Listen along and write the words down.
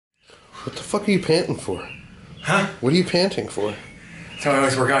What the fuck are you panting for? Huh? What are you panting for? That's how I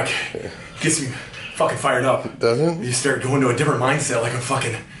always work out. Gets me fucking fired up. Doesn't? You start going to a different mindset, like a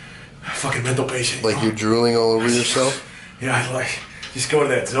fucking mental patient. Like you're drooling all over yourself? Yeah, like just go to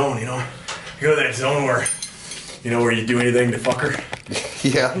that zone, you know. You go to that zone where, where you do anything to fuck her.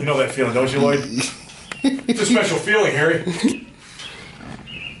 Yeah. You know that feeling, don't you, Lloyd? It's a special feeling, Harry.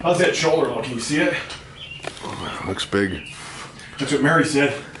 How's that shoulder look? Can you see it? Looks big. That's what Mary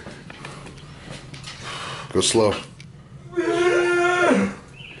said. Go slow. Is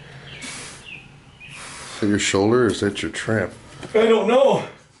that your shoulder or is that your trap? I don't know. I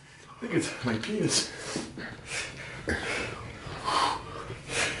think it's my penis.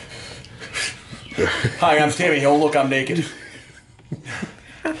 Hi, I'm Tammy. Oh, look, I'm naked.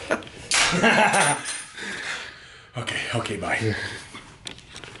 Okay, bye.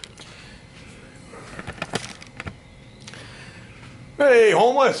 Hey,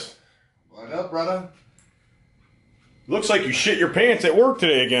 homeless. What up, brother? Looks like you shit your pants at work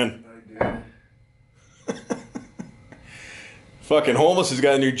today again. I did. Fucking homeless has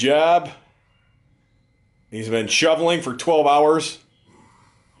got a new job. He's been shoveling for 12 hours.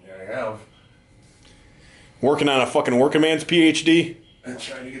 Yeah, I have. Working on a fucking working man's PhD. I'm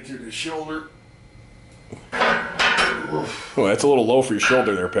trying to get through the shoulder. Oh, that's a little low for your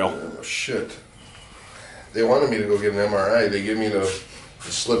shoulder there, pal. Oh, shit. They wanted me to go get an MRI. They gave me the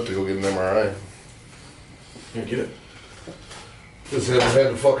slip to go get an MRI. Yeah, get it. Because I haven't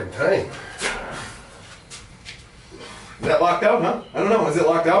had the fucking time. Is that locked out, huh? I don't know. Is it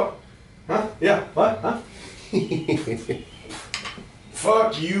locked out? Huh? Yeah. What? Huh?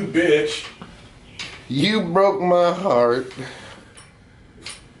 Fuck you, bitch. You broke my heart.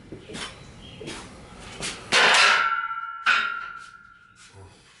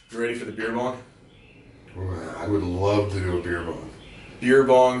 You ready for the beer bong? I would love to do a beer bong. Beer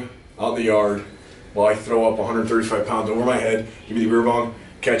bong out in the yard while I throw up 135 pounds over my head. Give me the beer bong,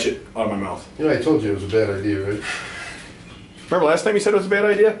 catch it out of my mouth. You know, I told you it was a bad idea, right? Remember last time you said it was a bad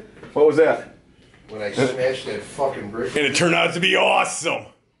idea? What was that? When I smashed that fucking brick. And it turned out to be awesome.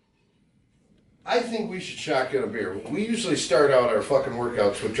 I think we should shotgun a beer. We usually start out our fucking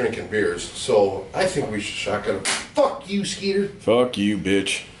workouts with drinking beers, so I think we should shotgun a... Fuck you, Skeeter. Fuck you,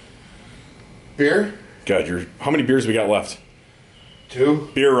 bitch. Beer? God, how many beers we got left?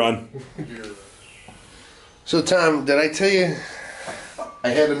 2. Beer run. So, Tom, did I tell you I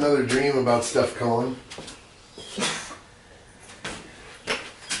had another dream about Steph Cohen?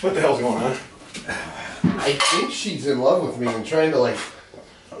 What the hell's going on? I think she's in love with me and trying to, like,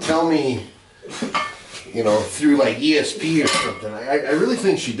 tell me, you know, through, like, ESP or something. I really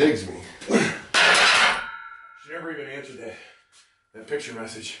think she digs me. She never even answered that picture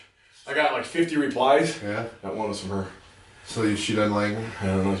message. I got like 50 replies. Yeah? That one was from her. So she doesn't like me? I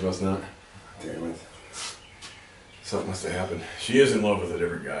don't know, she must not. Damn it. Something must have happened. She is in love with a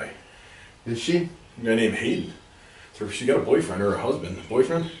different guy. Is she? A guy named Hayden. So she got a boyfriend or a husband.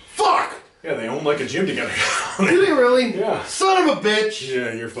 Boyfriend? Fuck! Yeah, they own like a gym together. Did he really? Yeah. Son of a bitch!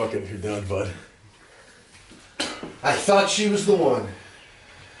 Yeah, you're done, bud. I thought she was the one.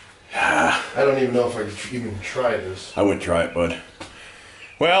 Yeah. I don't even know if I could even try this. I wouldn't try it, bud.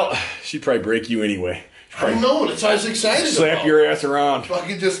 Well, she'd probably break you anyway. I know, that's why I was excited Slap about. your ass around.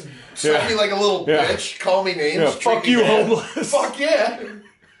 Fucking just slap me like a little bitch, call me names. Yeah, fuck you, homeless. Fuck yeah.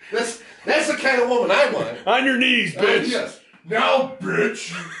 That's the kind of woman I want. On your knees, bitch. Yes. Now,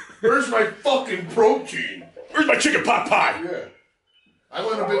 bitch, where's my fucking protein? Where's my chicken pot pie? Yeah. I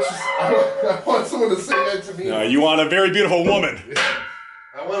want a bitch. I want someone to say that to me. No, you want a very beautiful woman.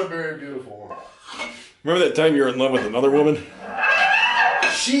 I want a very beautiful woman. Remember that time you were in love with another woman?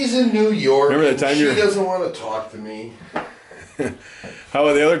 She's in New York. Remember that time she doesn't want to talk to me. How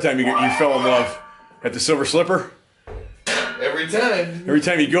about the other time you fell in love? At the Silver Slipper? Every time. Every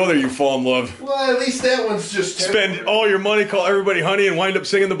time you go there, you fall in love. Well, at least that one's just temporary. Spend all your money, call everybody honey, and wind up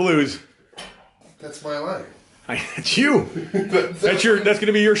singing the blues. That's my line. That's you. That's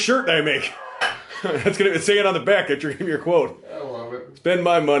gonna be your shirt that I make. That's gonna say it on the back. That's your quote. I love it. Spend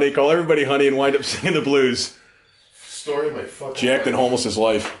my money, call everybody honey, and wind up singing the blues. Story of my fucking Jacked and homeless's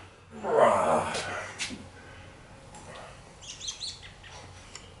life.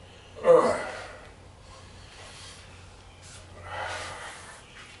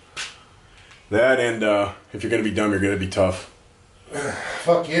 That and if you're gonna be dumb, you're gonna be tough.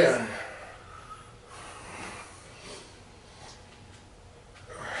 Fuck yeah.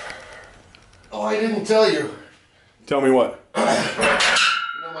 Oh, I didn't tell you. Tell me what? You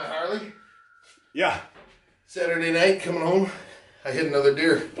know my Harley? Yeah. Saturday night, coming home, I hit another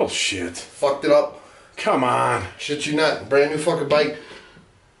deer. Bullshit. Fucked it up. Come on. Shit you not. Brand new fucking bike.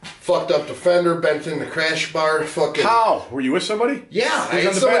 fucked up the fender, bent in the crash bar. Fucking. How? Were you with somebody? Yeah, I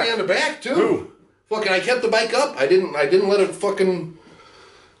had somebody on the back too. Who? Fucking, I kept the bike up. I didn't let it fucking.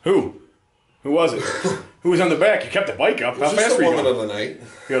 Who? Who was it? Who was on the back? You kept the bike up. How fast were you going? Woman of the night.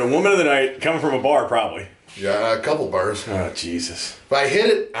 You got a woman of the night coming from a bar, probably. Yeah, a couple bars. Oh, Jesus. But I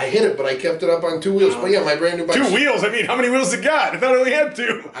hit it, but I kept it up on 2 wheels. But yeah, my brand new bike. 2 wheels? I mean, how many wheels it got? I thought it only had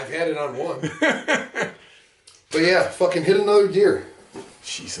 2. I've had it on 1. But yeah, fucking hit another deer.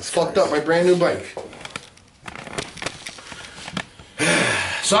 Jesus Fucked up my brand new bike.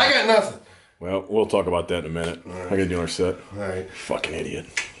 So I got nothing. Well, we'll talk about that in a minute. Right. I gotta do our set. Alright. Fucking idiot.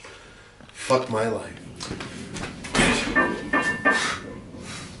 Fuck my life.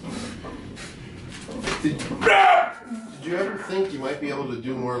 Did you ever think you might be able to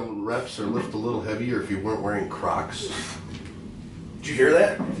do more reps or lift a little heavier if you weren't wearing Crocs? Did you hear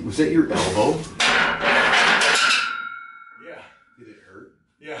that? Was that your elbow? Yeah. Did it hurt?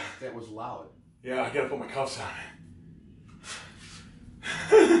 Yeah. That was loud. Yeah, I gotta put my cuffs on.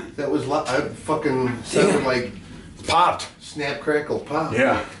 That was loud. I fucking sounded like popped. Snap, crackle, pop.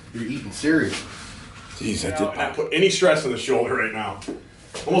 Yeah. You're eating cereal. Jeez, that did not put any stress on the shoulder right now.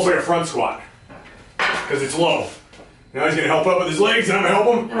 Almost like a front squat. Because it's low. Now he's going to help up with his legs, and I'm going to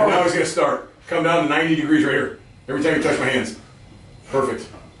help him. And now he's going to start. Come down to 90 degrees right here. Every time you touch my hands. Perfect.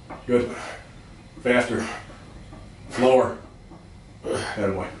 Good. Faster. Slower.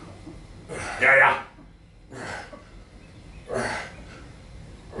 Attaboy. Yeah.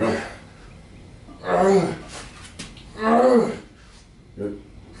 Go. Good.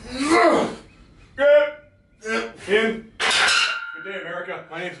 Good. In. Good day, America.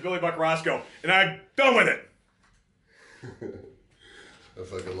 My name's Billy Buck Roscoe, and I'm done with it. I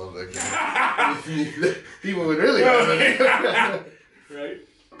fucking love that guy. People would really love it. Right?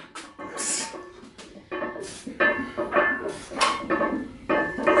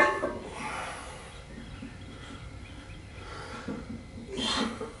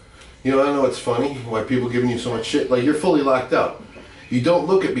 You know, I know it's funny why people giving you so much shit. Like, you're fully locked out. You don't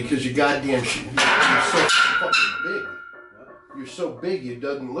look it because you goddamn shit. You're so fucking big. You're so big, it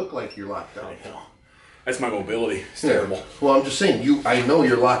doesn't look like you're locked out. I know. That's my mobility. It's terrible. Well, I'm just saying, I know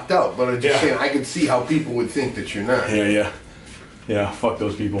you're locked out, but I'm just saying, I can see how people would think that you're not. Yeah, fuck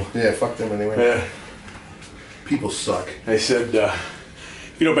those people. Yeah, fuck them anyway. Yeah. People suck. I said,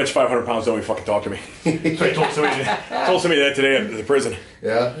 if you don't bench 500 pounds, don't even fucking talk to me. So I told somebody that today at the prison.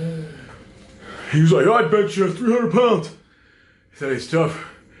 Yeah? He was like, oh, I'd bench 300 pounds. He said, it's tough.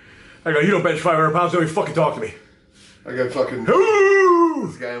 I go, you don't bench 500 pounds, don't even fucking talk to me. I got fucking... Ooh!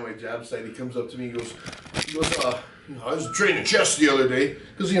 This guy on my job site, he comes up to me, he goes, I was training chest the other day,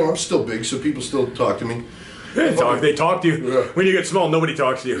 because, I'm still big, so people still talk to me. They talk to you. Yeah. When you get small, nobody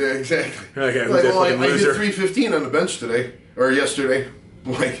talks to you. Yeah, exactly. Okay, like, well, I did 315 on the bench today, or yesterday.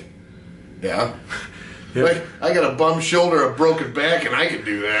 I'm like, yeah. Like, I got a bum shoulder, a broken back, and I can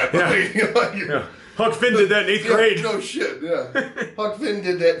do that. Yeah. Huck Finn did that in 8th grade. No shit, yeah. Huck Finn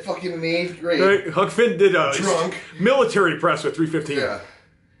did that fucking in the 8th grade. Right. Huck Finn did drunk military press with 315. Yeah.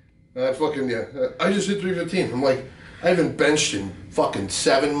 I just did 315. I'm like, I haven't benched in fucking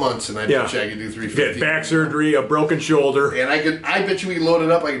 7 months, and I bet you I could do 315. Get back surgery, a broken shoulder. And I bet you we load it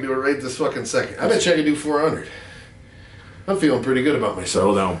up, I can do it right this fucking second. I bet you I could do 400. I'm feeling pretty good about myself.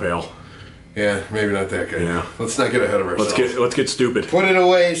 Settle down, pal. Yeah, maybe not that guy. Yeah. Let's not get ahead of ourselves. Let's get stupid. Put it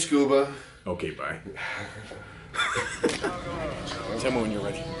away, Scuba. Okay, bye. Tell me when you're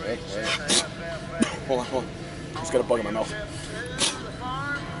ready. Hold on. Just got a bug in my mouth.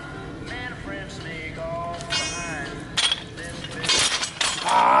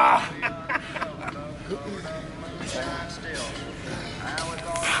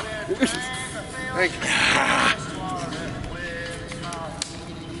 Thank you.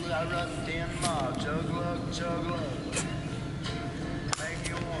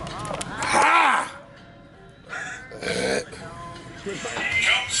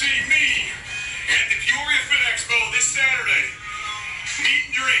 Come see me at the Peoria Fit Expo this Saturday. Meet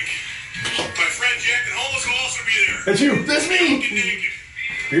and drink. My friend Jack and Holmes will also be there. That's you. That's me. Get naked.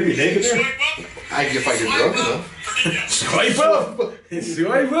 You're gonna be naked there? Swipe up. If I get drunk enough. Swipe up.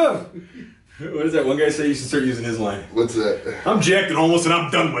 Swipe up. What does that one guy say? You should start using his line. What's that? I'm jacked and homeless and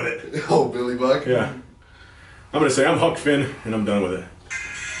I'm done with it. Oh, Billy Buck? Yeah. I'm gonna say I'm Huck Finn and I'm done with it.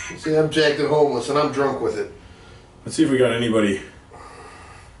 See, I'm jacked and homeless and I'm drunk with it. Let's see if we got anybody.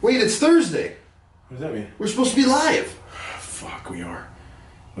 Wait, it's Thursday. What does that mean? We're supposed to be live. Fuck, we are.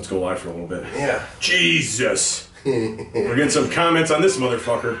 Let's go live for a little bit. Yeah. Jesus. We're getting some comments on this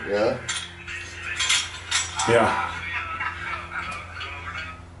motherfucker. Yeah? Yeah.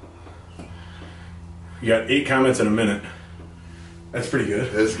 You got 8 comments in a minute. That's pretty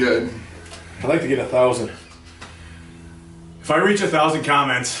good. That's good. I'd like to get 1,000. If I reach 1,000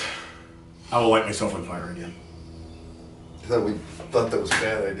 comments, I will light myself on fire again. I thought that was a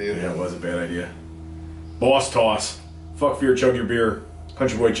bad idea. Yeah, it was a bad idea. Boss toss. Fuck fear, chug your beer.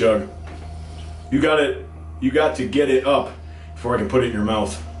 Country boy chug. You got it. You got to get it up before I can put it in your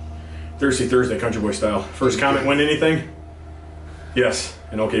mouth. Thirsty Thursday, country boy style. First comment, win anything? Yes.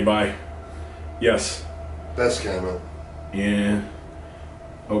 And okay, bye. Yes. Best comment. Yeah.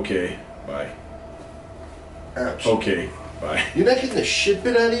 Okay, bye. Ouch. Okay, bye. You're not getting the shit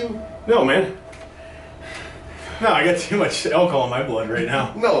bit out of you? No, man. No, I got too much alcohol in my blood right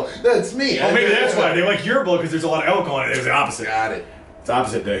now. No, that's me. Oh, maybe that's why they like your blood, because there's a lot of alcohol in it. It's the opposite. Got it. It's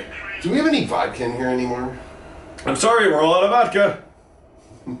opposite day. Do we have any vodka in here anymore? I'm sorry, we're all out of vodka.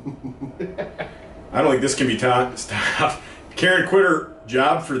 I don't think this can be taught. Stop. Karen quit her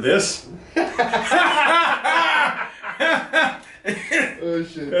job for this? Oh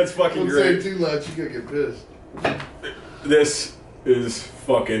shit. That's fucking Don't great. say it too loud, you gotta get pissed. This is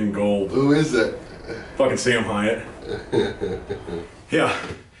fucking gold. Who is that? Fucking Sam Hyatt. Yeah.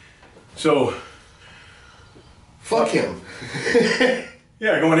 So. Fuck him.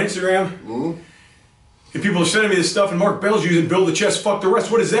 Yeah, I go on Instagram. Mm-hmm. And people are sending me this stuff, and Mark Bell's using build the chest, fuck the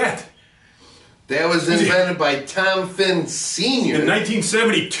rest. What is that? That was invented by Tom Finn Sr. In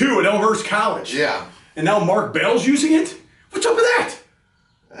 1972 at Elmhurst College. Yeah. And now Mark Bell's using it? What's up with that?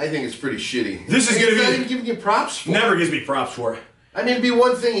 I think it's pretty shitty. This is gonna be. He's not even giving you props for it. Never gives me props for it. I mean, it'd be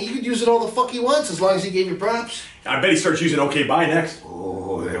one thing. He could use it all the fuck he wants as long as he gave you props. I bet he starts using okay bye next.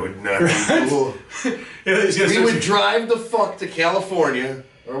 Oh, that would not be cool. Yeah, We would drive the fuck to California,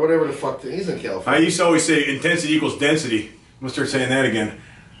 or whatever the fuck. He's in I California. used to always say intensity equals density. I'm gonna start saying that again.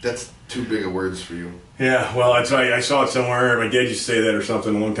 That's too big of words for you. Yeah, well, I saw it somewhere. My dad used to say that or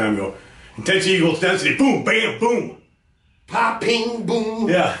something a long time ago. Intensity equals density. Boom, bam, boom. Pop, ping, boom.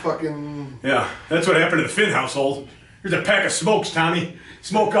 Yeah. Fucking. Yeah, that's what happened to the Finn household. Here's a pack of smokes, Tommy.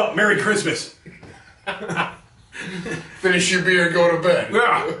 Smoke up. Merry Christmas. Finish your beer and go to bed.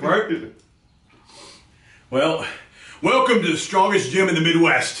 Yeah, right? Well, welcome to the strongest gym in the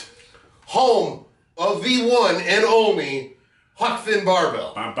Midwest. Home of the one and only Huck Finn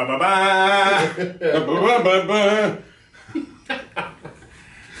Barbell. Ba, ba, ba, ba. Ba, ba, ba, ba.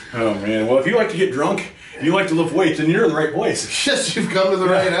 Oh, man. Well, if you like to get drunk, you like to lift weights, then you're in the right place. Yes, you've come to the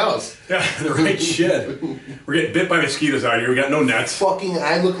right house. Yeah, the right shit. We're getting bit by mosquitoes out here. We got no nets. Fucking,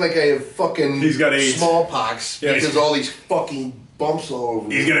 I look like I have fucking He's got AIDS. Smallpox Yeah, because all these fucking bumps all over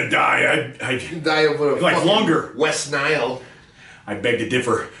me. He's gonna die. Die of a like fucking longer. West Nile. I beg to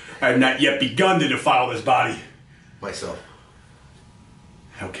differ. I have not yet begun to defile this body. Myself.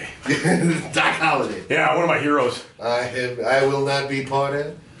 Okay. Doc Holliday. Yeah, one of my heroes. I will not be part of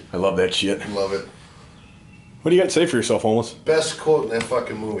it. I love that shit. Love it. What do you got to say for yourself, homeless? Best quote in that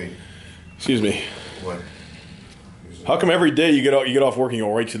fucking movie. Excuse me. What? How come every day you get off work and you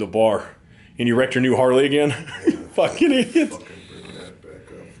go right to the bar and you wrecked your new Harley again? Fucking idiot. Fucking bring that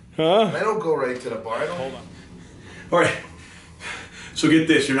back up. Huh? I don't go right to the bar. I don't. Hold on. All right. So get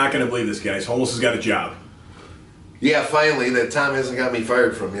this. You're not going to believe this, guys. Homeless has got a job. Yeah, finally, that Tom hasn't got me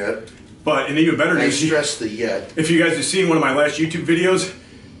fired from yet. But in even better I news, stress the yet. if you guys have seen one of my last YouTube videos,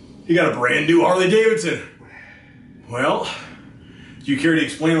 he got a brand new Harley Davidson. Well, do you care to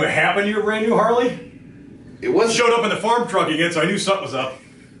explain what happened to your brand new Harley? It was Showed up in the farm truck again, so I knew something was up.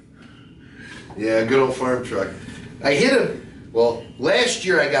 Yeah, good old farm truck. I hit a. Well, last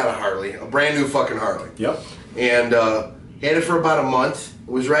year I got a Harley, a brand new fucking Harley. Yep. And had it for about a month.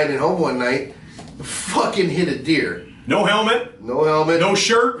 Was riding home one night, fucking hit a deer. No helmet. No helmet. No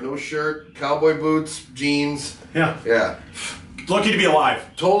shirt. No shirt. Cowboy boots. Jeans. Yeah. Yeah. Lucky to be alive.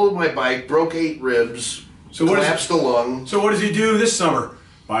 Totaled my bike. Broke 8 ribs. So collapsed a lung. So what does he do this summer?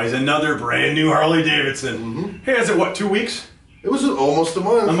 Buys another brand new Harley Davidson. Mm-hmm. Hey, is it what, 2 weeks? It was almost a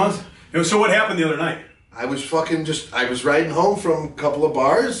month. A month? And so what happened the other night? I was I was riding home from a couple of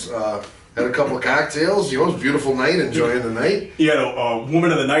bars. Had a couple of cocktails. You know, it was a beautiful night, enjoying the night. You had a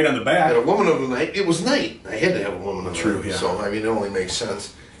woman of the night on the back. Had a woman of the night. It was night. I had to have a woman of the night. Yeah. So, I mean, it only makes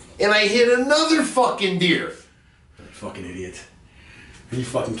sense. And I hit another fucking deer. Fucking idiot. Are you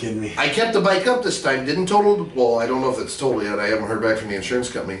fucking kidding me? I kept the bike up this time. Didn't total. Well, I don't know if it's total yet. I haven't heard back from the insurance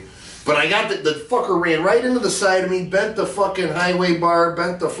company. But I got the fucker ran right into the side of me, bent the fucking highway bar,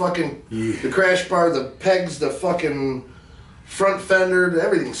 bent the fucking the crash bar, the pegs, the fucking front fender,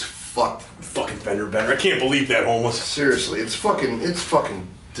 everything's fucked. Fucking fender bender. I can't believe that, homeless. Seriously, it's fucking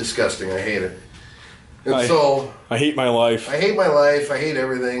disgusting. I hate it. And I hate my life. I hate my life. I hate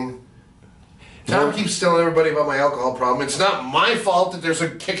everything. Tom keeps telling everybody about my alcohol problem. It's not my fault that there's a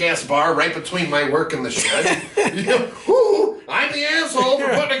kick-ass bar right between my work and the shed. You know, I'm the asshole for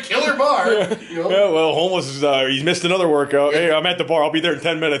putting a killer bar. You know? Yeah, well, homeless is, he's missed another workout. Hey, I'm at the bar. I'll be there in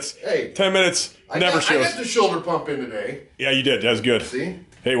 10 minutes. Hey. 10 minutes, never shows. I got the shoulder pump in today. Yeah, you did. That's good. See?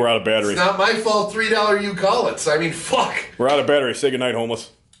 Hey, we're out of battery. It's not my fault, $3 you call it. So, I mean, fuck. We're out of battery. Say goodnight,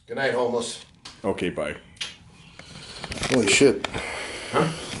 homeless. Good night, homeless. Okay, bye. Holy shit. Huh?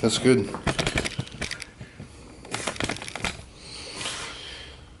 That's good.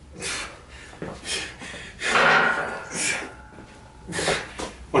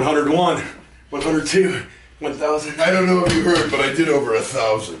 $101, 102, 1,000. I don't know if you heard, but I did over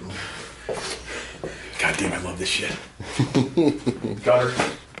 1,000. God damn, I love this shit. Got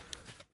her.